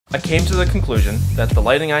I came to the conclusion that the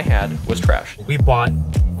lighting I had was trash. We bought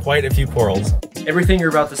quite a few corals. Everything you're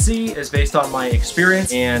about to see is based on my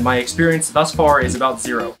experience, and my experience thus far is about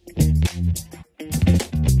 0.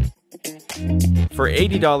 For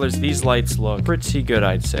 $80, these lights look pretty good,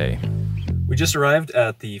 I'd say. We just arrived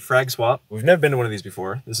at the Frag Swap. We've never been to one of these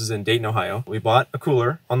before. This is in Dayton, Ohio. We bought a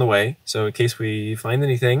cooler on the way, so in case we find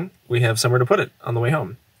anything, we have somewhere to put it on the way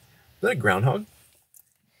home. Is that a groundhog?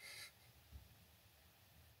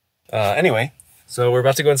 Anyway, so we're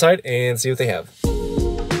about to go inside and see what they have.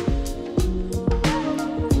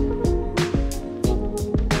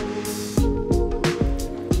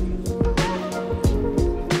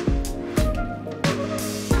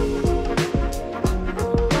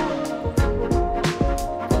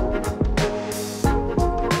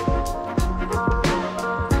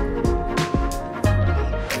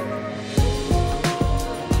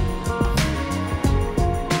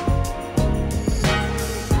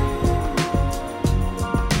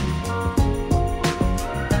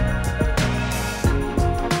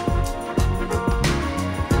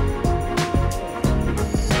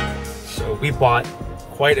 We bought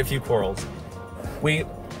quite a few corals. We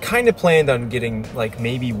kind of planned on getting like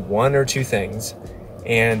maybe 1 or 2 things.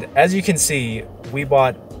 And as you can see, we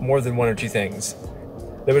bought more than 1 or 2 things.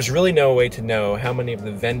 There was really no way to know how many of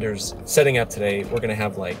the vendors setting up today were gonna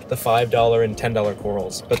have like the $5 and $10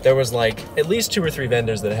 corals. But there was like at least 2 or 3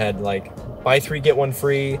 vendors that had like buy 3, get 1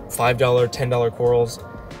 free, $5, $10 corals.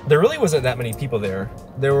 There really wasn't that many people there.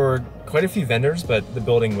 There were quite a few vendors, but the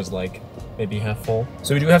building was like maybe half full.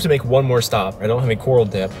 So we do have to make one more stop. I don't have any coral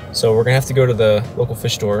dip, so we're gonna have to go to the local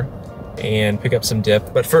fish store and pick up some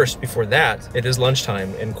dip. But first, before that, it is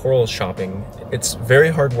lunchtime and coral shopping. It's very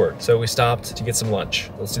hard work, so we stopped to get some lunch.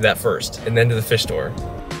 Let's do that first, and then to the fish store.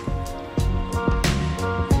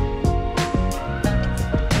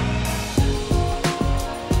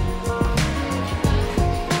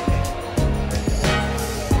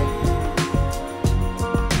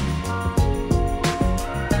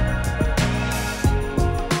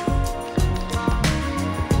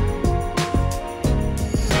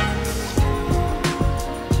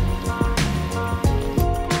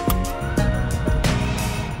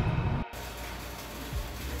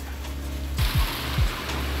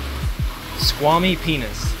 Squammy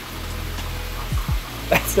penis.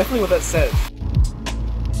 That's definitely what that says.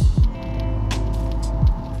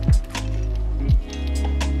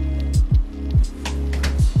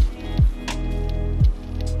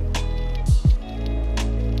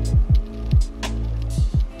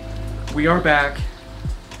 We are back.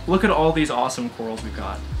 Look at all these awesome corals we've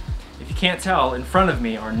got. If you can't tell, in front of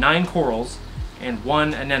me are 9 corals and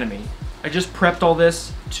 1 anemone. I just prepped all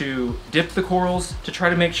this to dip the corals to try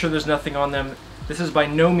to make sure there's nothing on them. This is by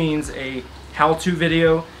no means a how-to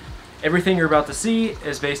video. Everything you're about to see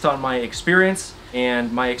is based on my experience,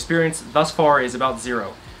 and my experience thus far is about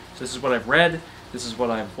 0. So this is what I've read, this is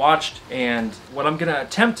what I've watched, and what I'm gonna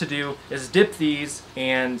attempt to do is dip these,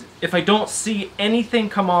 and if I don't see anything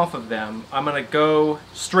come off of them, I'm gonna go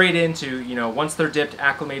straight into, you know, once they're dipped,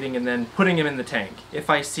 acclimating, and then putting them in the tank. If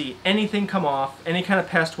I see anything come off, any kind of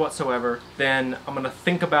pest whatsoever, then I'm gonna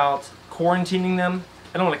think about quarantining them.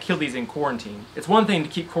 I don't want to kill these in quarantine. It's one thing to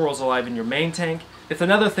keep corals alive in your main tank. It's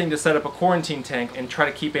another thing to set up a quarantine tank and try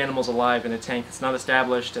to keep animals alive in a tank that's not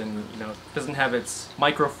established and, you know, doesn't have its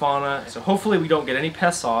microfauna. So hopefully we don't get any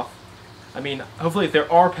pests off. I mean, hopefully if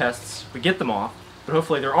there are pests, we get them off, but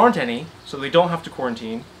hopefully there aren't any, so we don't have to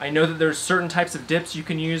quarantine. I know that there's certain types of dips you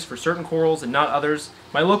can use for certain corals and not others.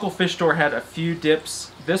 My local fish store had a few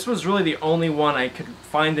dips. This was really the only one I could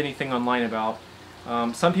find anything online about.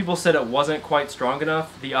 Some people said it wasn't quite strong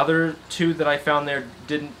enough. The other 2 that I found there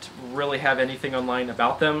didn't really have anything online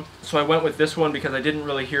about them. So I went with this one because I didn't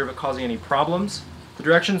really hear of it causing any problems. The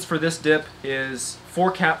directions for this dip is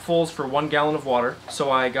 4 capfuls for 1 gallon of water.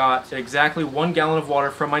 So I got exactly 1 gallon of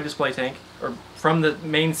water from my display tank, or from the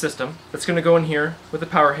main system. That's going to go in here with the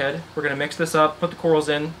power head. We're going to mix this up, put the corals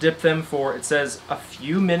in, dip them for, it says, a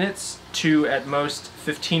few minutes to at most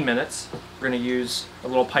 15 minutes. We're going to use a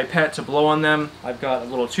little pipette to blow on them. I've got a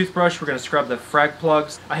little toothbrush. We're going to scrub the frag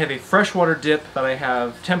plugs. I have a freshwater dip that I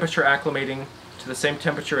have temperature acclimating to the same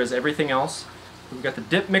temperature as everything else. We've got the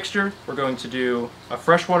dip mixture. We're going to do a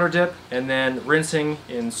freshwater dip and then rinsing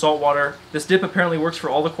in salt water. This dip apparently works for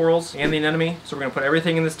all the corals and the anemone, so we're going to put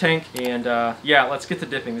everything in this tank, and yeah, let's get to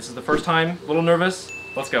dipping. This is the first time, a little nervous.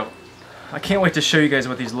 Let's go. I can't wait to show you guys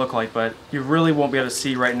what these look like, but you really won't be able to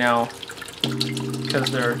see right now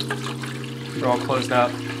because they're all closed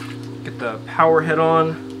up. Get the power head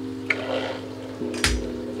on.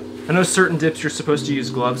 I know certain dips you're supposed to use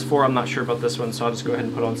gloves for. I'm not sure about this one, so I'll just go ahead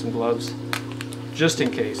and put on some gloves. just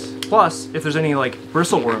in case. Plus, if there's any like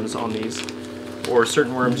bristle worms on these, or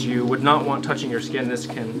certain worms you would not want touching your skin, this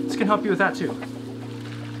can help you with that too.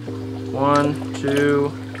 1, 2,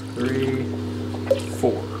 3,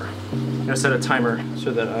 4. I'm gonna set a timer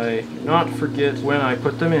so that I do not forget when I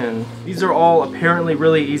put them in. These are all apparently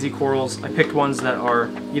really easy corals. I picked ones that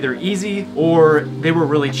are either easy or they were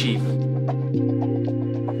really cheap.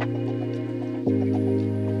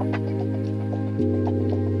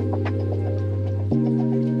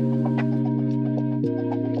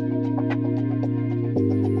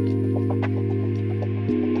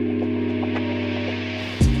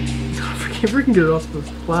 I can't freaking get it off the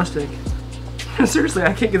plastic. Seriously,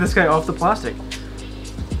 I can't get this guy off the plastic.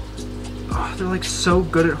 Oh, they're like so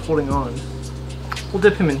good at holding on. We'll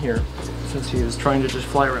dip him in here since he is trying to just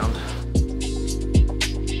fly around.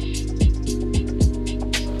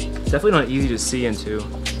 It's definitely not easy to see into. So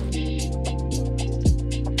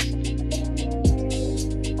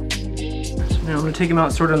now I'm gonna take them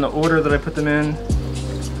out sort of in the order that I put them in.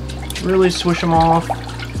 Really swish them off.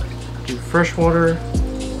 Do fresh water.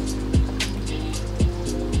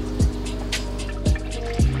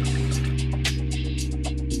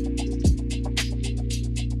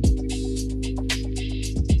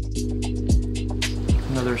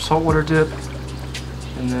 Another saltwater dip,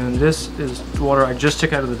 and then this is water I just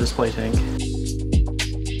took out of the display tank.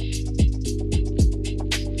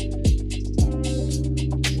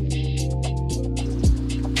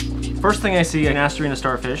 First thing I see, an Asterina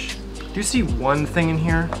starfish. I do see one thing in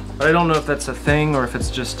here, but I don't know if that's a thing or if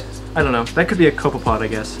it's just, I don't know. That could be a copepod, I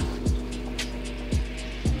guess.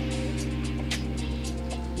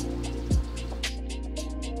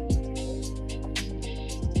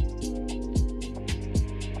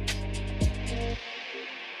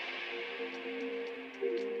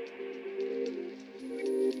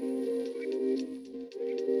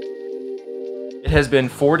 It has been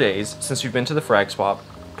 4 days since we've been to the Frag Swap,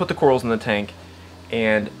 put the corals in the tank,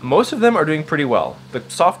 and most of them are doing pretty well. The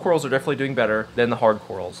soft corals are definitely doing better than the hard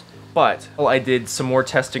corals. But I did some more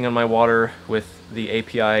testing on my water with the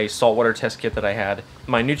API saltwater test kit that I had.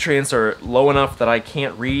 My nutrients are low enough that I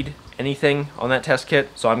can't read anything on that test kit,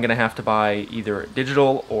 so I'm gonna have to buy either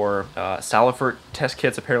digital or Salifert test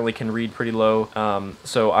kits apparently can read pretty low.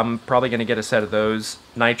 So I'm probably gonna get a set of those.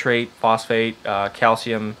 Nitrate, phosphate,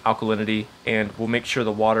 calcium, alkalinity, and we'll make sure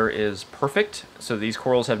the water is perfect so these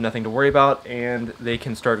corals have nothing to worry about and they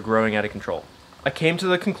can start growing out of control. I came to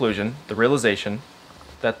the conclusion, the realization,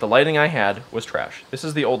 that the lighting I had was trash. This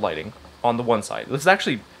is the old lighting on the one side. This is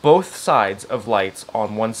actually both sides of lights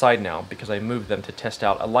on one side now because I moved them to test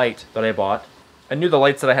out a light that I bought. I knew the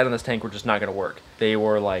lights that I had in this tank were just not gonna work. They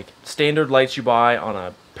were like standard lights you buy on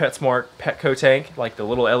a PetSmart Petco tank, like the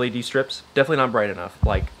little LED strips. Definitely not bright enough.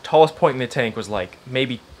 Like tallest point in the tank was like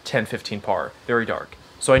maybe 10-15 par, very dark.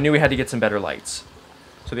 So I knew we had to get some better lights.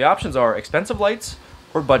 So the options are expensive lights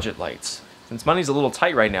or budget lights. Since money's a little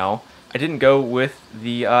tight right now, I didn't go with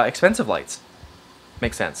the expensive lights.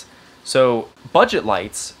 Makes sense. So budget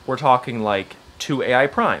lights, we're talking like 2 AI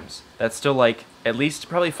primes. That's still like at least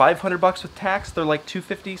probably 500 bucks with tax. They're like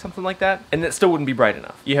 250, something like that. And that still wouldn't be bright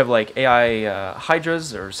enough. You have like AI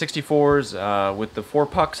Hydras or 64s with the 4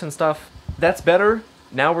 pucks and stuff. That's better.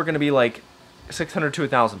 Now we're gonna be like 600 to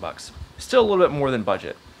 1,000 bucks. Still a little bit more than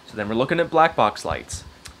budget. So then we're looking at black box lights.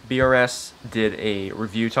 BRS did a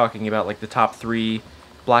review talking about like the top 3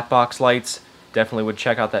 black box lights. Definitely would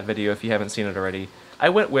check out that video if you haven't seen it already. I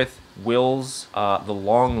went with Will's the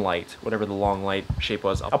long light, whatever the long light shape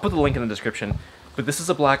was. I'll put the link in the description. But this is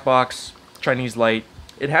a black box Chinese light.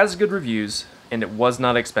 It has good reviews and it was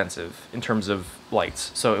not expensive in terms of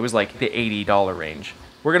lights. So it was like the $80 range.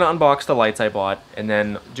 We're gonna unbox the lights I bought and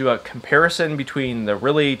then do a comparison between the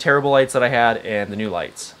really terrible lights that I had and the new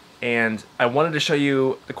lights. And I wanted to show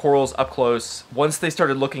you the corals up close once they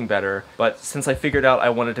started looking better, but since I figured out I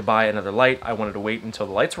wanted to buy another light, I wanted to wait until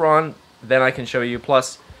the lights were on, then I can show you.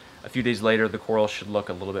 Plus, a few days later, the corals should look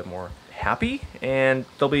a little bit more happy, and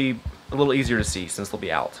they'll be a little easier to see since they'll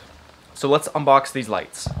be out. So let's unbox these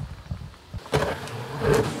lights.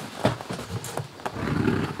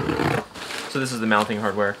 So this is the mounting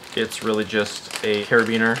hardware. It's really just a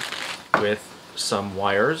carabiner with some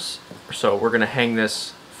wires. So we're gonna hang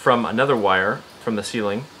this from another wire from the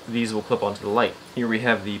ceiling. These will clip onto the light. Here we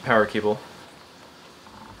have the power cable.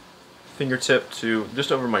 Fingertip to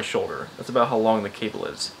just over my shoulder. That's about how long the cable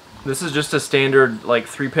is. This is just a standard like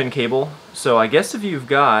 3-pin cable. So I guess if you've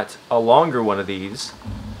got a longer one of these,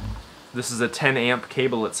 this is a 10 amp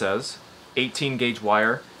cable it says, 18 gauge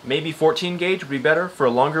wire. Maybe 14 gauge would be better for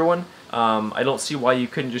a longer one. I don't see why you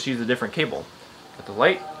couldn't just use a different cable. Got the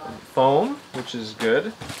light, foam, which is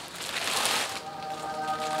good.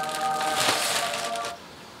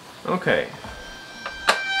 Okay.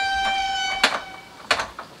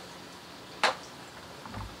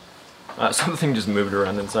 Something just moved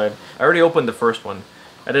around inside. I already opened the first one.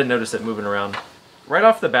 I didn't notice it moving around. Right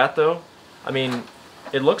off the bat though, I mean,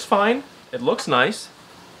 it looks fine. It looks nice.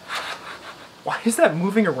 Why is that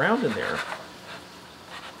moving around in there?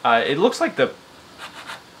 It looks like the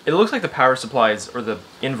power supplies or the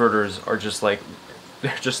inverters are just like,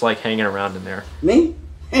 they're just like hanging around in there. Me?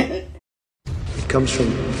 It comes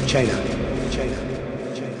from China.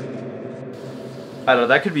 I don't know,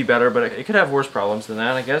 that could be better, but it could have worse problems than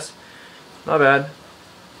that, I guess. Not bad.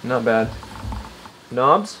 Not bad.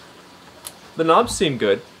 Knobs? The knobs seem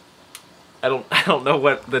good. I don't know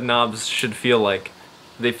what the knobs should feel like.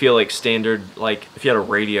 They feel like standard, like if you had a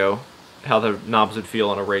radio, how the knobs would feel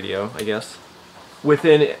on a radio, I guess.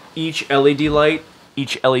 Within each LED light,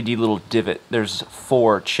 each LED little divot, there's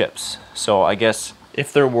 4 chips. So I guess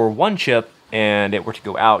if there were 1 chip and it were to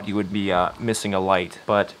go out, you would be missing a light.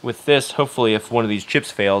 But with this, hopefully if one of these chips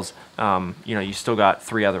fails, you know, you still got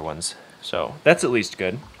 3 other ones. So that's at least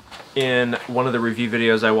good. In one of the review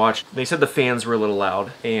videos I watched, they said the fans were a little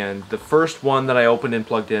loud, and the first one that I opened and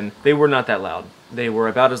plugged in, they were not that loud. They were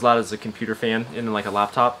about as loud as a computer fan in like a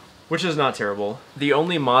laptop, which is not terrible. The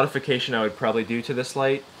only modification I would probably do to this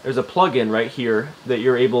light, there's a plug-in right here that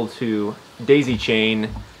you're able to daisy chain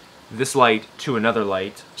this light to another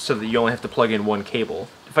light so that you only have to plug in 1 cable.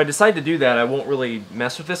 If I decide to do that, I won't really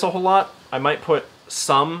mess with this a whole lot. I might put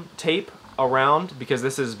some tape around because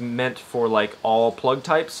this is meant for like all plug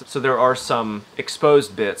types, so there are some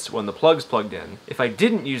exposed bits when the plug's plugged in. If I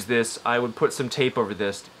didn't use this, I would put some tape over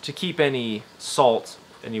this to keep any salt,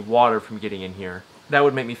 any water from getting in here. That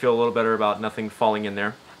would make me feel a little better about nothing falling in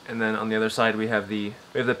there. And then on the other side we have the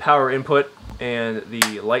power input and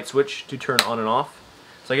the light switch to turn on and off.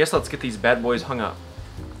 So I guess let's get these bad boys hung up.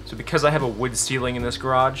 So because I have a wood ceiling in this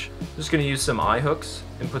garage, I'm just gonna use some eye hooks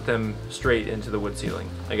and put them straight into the wood ceiling.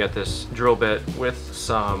 I got this drill bit with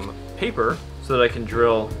some paper so that I can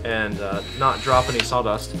drill and not drop any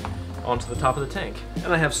sawdust onto the top of the tank.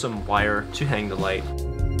 And I have some wire to hang the light.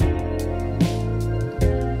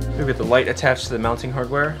 We've got the light attached to the mounting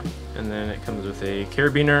hardware, and then it comes with a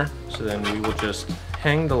carabiner. So then we will just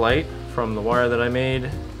hang the light from the wire that I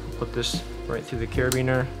made, put this right through the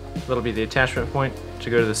carabiner. That'll be the attachment point to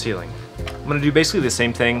go to the ceiling. I'm gonna do basically the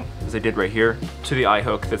same thing as I did right here to the eye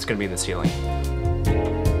hook that's gonna be in the ceiling.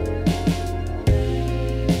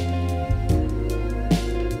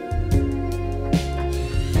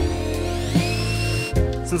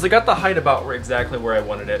 Since I got the height about exactly where I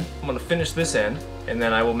wanted it, I'm gonna finish this end, and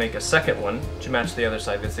then I will make a second one to match the other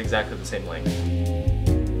side that's exactly the same length.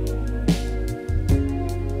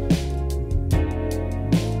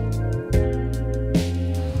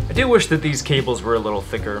 I do wish that these cables were a little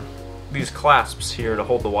thicker. These clasps here to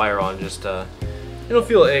hold the wire on just, they don't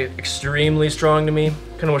feel extremely strong to me.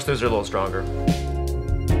 Kinda wish those are a little stronger.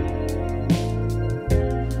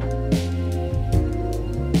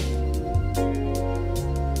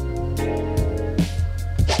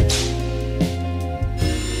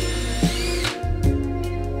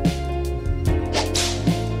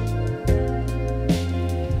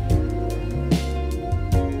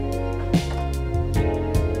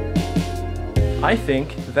 I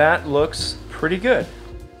think that looks pretty good.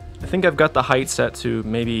 I think I've got the height set to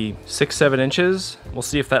maybe 6-7 inches. We'll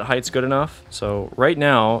see if that height's good enough. So right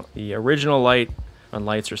now, the original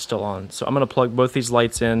lights are still on. So I'm gonna plug both these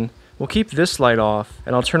lights in. We'll keep this light off,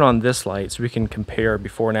 and I'll turn on this light so we can compare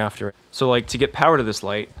before and after. So like to get power to this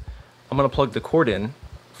light, I'm gonna plug the cord in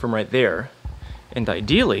from right there. And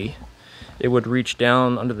ideally, it would reach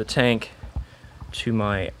down under the tank to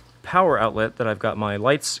my power outlet that I've got my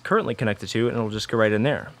lights currently connected to, and it'll just go right in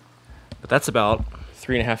there. But that's about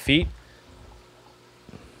 3.5 feet.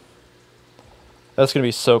 That's gonna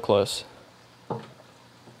be so close.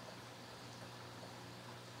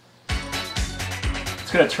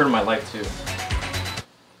 It's gonna turn my light too.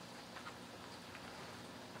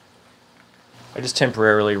 I just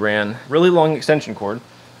temporarily ran really long extension cord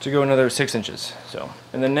to go another 6 inches. So,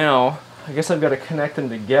 and then now, I guess I've got to connect them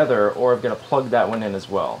together, or I've got to plug that one in as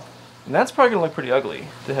well. And that's probably gonna look pretty ugly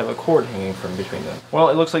to have a cord hanging from between them. Well,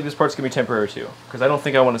 it looks like this part's gonna be temporary too, because I don't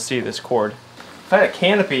think I want to see this cord. If I had a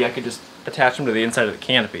canopy, I could just attach them to the inside of the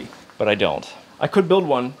canopy, but I don't. I could build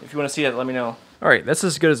one. If you want to see it, let me know. All right, that's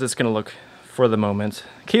as good as it's gonna look for the moment.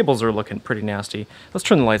 Cables are looking pretty nasty. Let's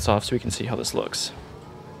turn the lights off so we can see how this looks.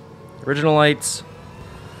 Original lights.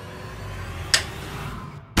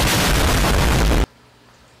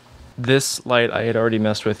 This light I had already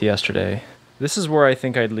messed with yesterday. This is where I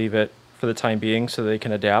think I'd leave it for the time being so they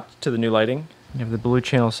can adapt to the new lighting. You have the blue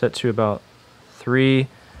channel set to about 3,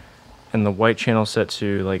 and the white channel set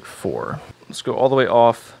to like 4. Let's go all the way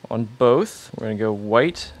off on both. We're gonna go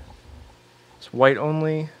white. It's white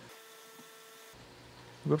only.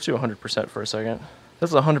 Go up to 100% for a second.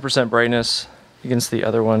 That's 100% brightness against the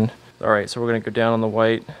other one. All right, so we're gonna go down on the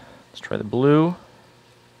white. Let's try the blue.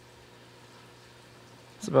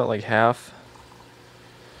 It's about like half.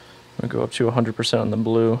 I'm gonna go up to 100% on the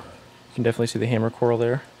blue. You can definitely see the hammer coral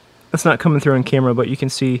there. That's not coming through on camera, but you can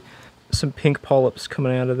see some pink polyps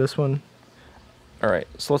coming out of this one. All right,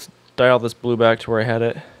 so let's dial this blue back to where I had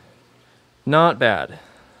it. Not bad.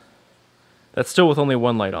 That's still with only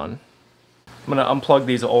one light on. I'm gonna unplug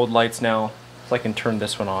these old lights now so I can turn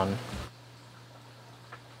this one on.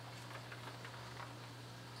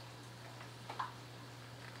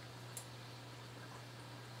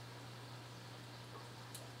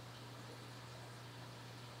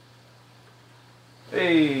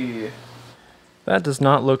 Hey! That does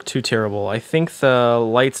not look too terrible. I think the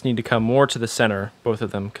lights need to come more to the center, both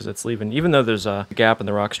of them, because it's leaving. Even though there's a gap in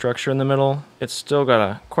the rock structure in the middle, it's still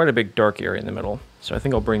got quite a big dark area in the middle. So I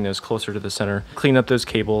think I'll bring those closer to the center. Clean up those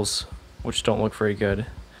cables, which don't look very good.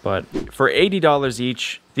 But for $80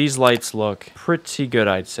 each, these lights look pretty good,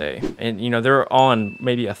 I'd say. And you know, they're on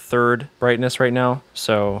maybe a third brightness right now.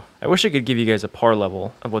 So I wish I could give you guys a par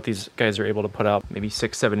level of what these guys are able to put out, maybe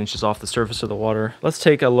 6-7 inches off the surface of the water. Let's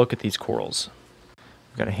take a look at these corals.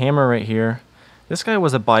 We've got a hammer right here. This guy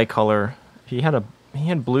was a bicolor. He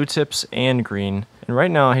had blue tips and green. And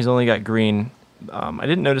right now he's only got green. I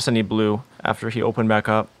didn't notice any blue after he opened back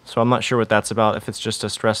up, so I'm not sure what that's about, if it's just a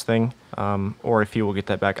stress thing, or if he will get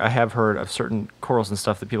that back. I have heard of certain corals and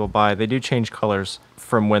stuff that people buy. They do change colors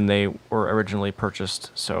from when they were originally purchased,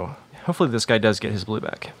 so hopefully this guy does get his blue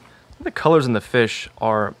back. The colors in the fish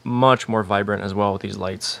are much more vibrant as well with these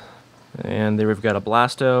lights. And there we've got a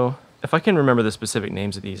blasto. If I can remember the specific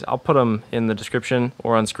names of these, I'll put them in the description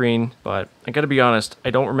or on screen, but I gotta be honest, I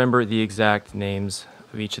don't remember the exact names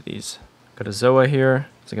of each of these. Got a zoa here.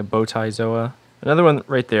 It's like a bow tie zoa. Another one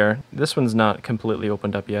right there. This one's not completely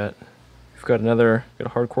opened up yet. We've got a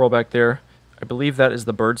hard coral back there. I believe that is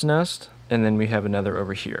the bird's nest. And then we have another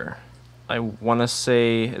over here. I want to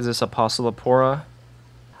say, is this a Poecilopora?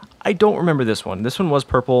 I don't remember this one. This one was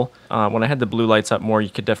purple. When I had the blue lights up more, you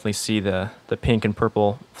could definitely see the pink and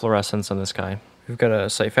purple fluorescence on this guy. We've got a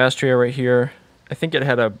Cyphastria right here. I think it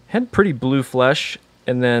had pretty blue flesh,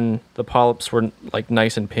 and then the polyps were like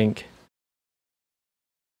nice and pink.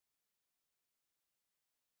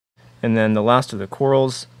 And then the last of the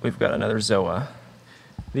corals, we've got another zoa.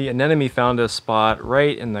 The anemone found a spot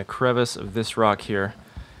right in the crevice of this rock here.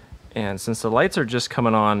 And since the lights are just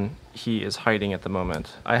coming on, he is hiding at the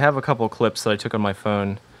moment. I have a couple clips that I took on my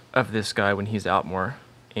phone of this guy when he's out more.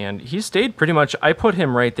 And he stayed pretty much, I put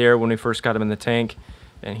him right there when we first got him in the tank,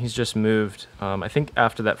 and he's just moved. I think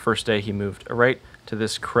after that first day he moved right to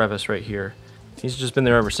this crevice right here. He's just been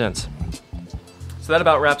there ever since. So that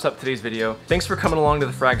about wraps up today's video. Thanks for coming along to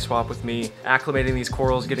the Frag Swap with me, acclimating these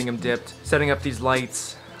corals, getting them dipped, setting up these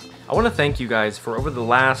lights. I want to thank you guys for over the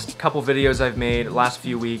last couple videos I've made, last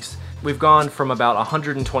few weeks. We've gone from about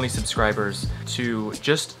 120 subscribers to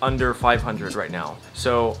just under 500 right now.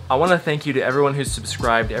 So I want to thank you to everyone who's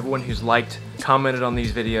subscribed, everyone who's liked, commented on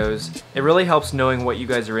these videos. It really helps knowing what you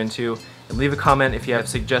guys are into. And leave a comment if you have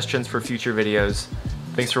suggestions for future videos.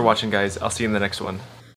 Thanks for watching, guys. I'll see you in the next one.